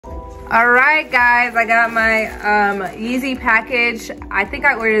All right, guys, I got my Yzy package. I think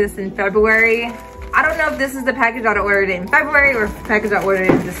I ordered this in February. I don't know if this is the package I ordered in February or the package I ordered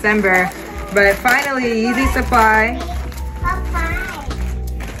in December, but finally, Yzy Supply.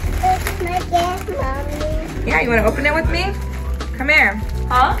 Yeah, you want to open it with me? Come here.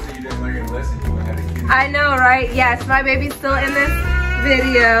 Huh? So you didn't learn your lesson. You had a kid. I know, right? Yes, my baby's still in this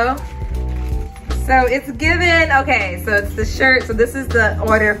video. So it's given, okay, so it's the shirt. So this is the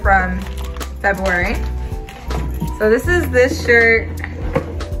order from February. So this is this shirt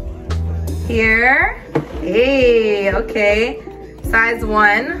here. Hey, okay. Size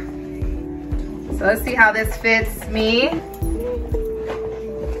 1. So let's see how this fits me.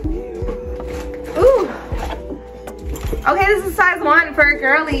 Ooh. Okay, this is size 1 for a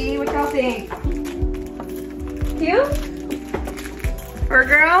girly. What y'all think? Cute? For a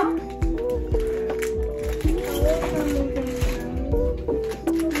girl?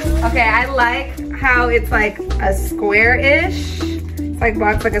 Okay, I like how it's like a square-ish. It's like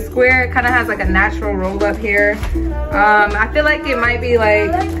boxed like a square. It kind of has like a natural roll up here. I feel like it might be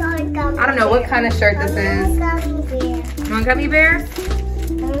like, I don't know what kind of shirt this is. You want gummy bears?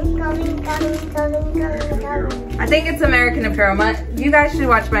 I think it's American Apparel. You guys should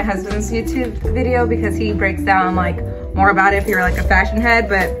watch my husband's YouTube video because he breaks down like more about it if you're like a fashion head,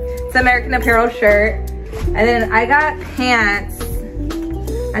 but it's American Apparel shirt. And then I got pants.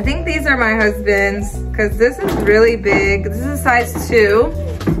 I think these are my husband's because this is really big. This is a size 2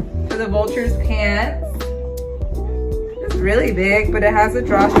 for the Vulture's pants. It's really big, but it has a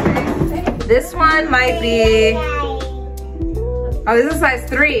drawstring. This one might be, oh, this is size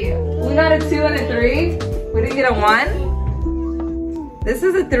 3. We got a 2 and a 3. We didn't get a 1. This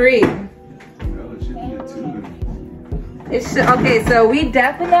is a 3. Well, it should be a 2. It should, okay, so we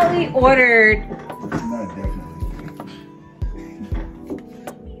definitely ordered. Not definitely.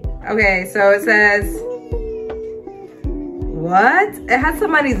 Okay, so it says, what? It has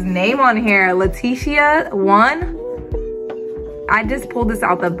somebody's name on here, Letitia 1. I just pulled this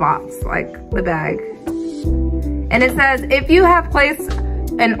out the box, like the bag. And it says, if you have placed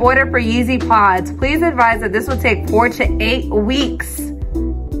an order for Yzy Pods, please advise that this will take 4 to 8 weeks.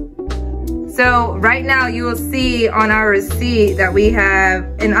 So right now you will see on our receipt that we have,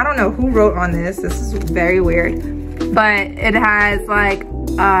 and I don't know who wrote on this. This is very weird, but it has like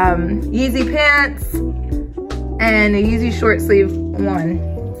Yzy pants and a Yzy short sleeve 1.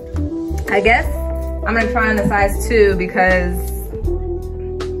 I guess I'm gonna try on the size 2 because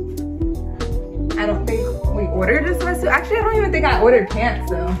I don't think we ordered a size 2. Actually, I don't even think I ordered pants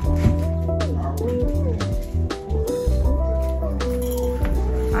though.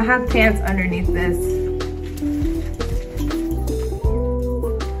 I have pants underneath this.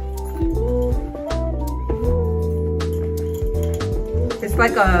 It's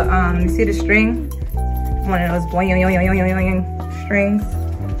like a, you see the string? One of those boing strings.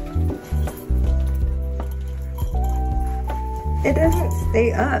 It doesn't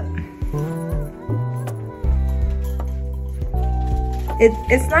stay up.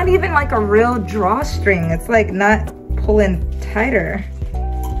 It's not even like a real drawstring. It's like not pulling tighter.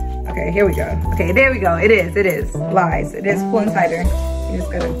 Okay, here we go. Okay, there we go. It is. Lies. It is pulling tighter. You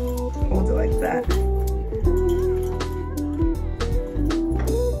just gotta hold it like that.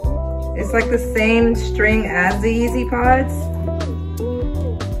 It's like the same string as the Yzy Pods.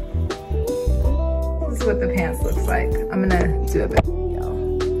 This is what the pants looks like. I'm gonna do a bit.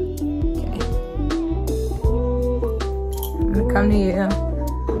 Okay. I'm gonna come to you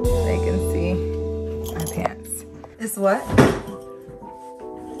so they can see my pants. It's what?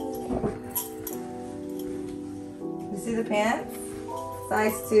 See the pants?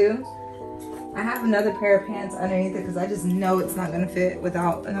 Size 2. I have another pair of pants underneath it because I just know it's not gonna fit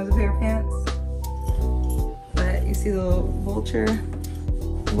without another pair of pants. But you see the little Vulture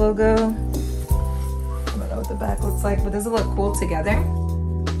logo. I don't know what the back looks like, but does it look cool together?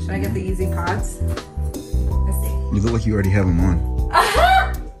 Should I get the Yzy Pods? Let's see. You look like you already have them on.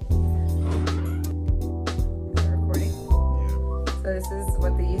 Is it recording? Yeah. So this is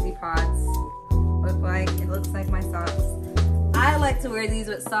what the Yzy Pods look like. It looks like my socks. I like to wear these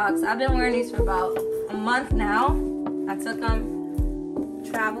with socks. I've been wearing these for about a month now. I took them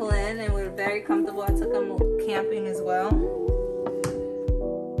traveling and we were very comfortable. I took them camping as well.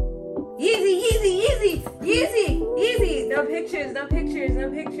 Yzy, Yzy, Yzy, Yzy, Yzy. No pictures, no pictures,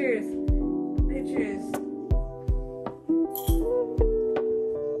 no pictures. Pictures.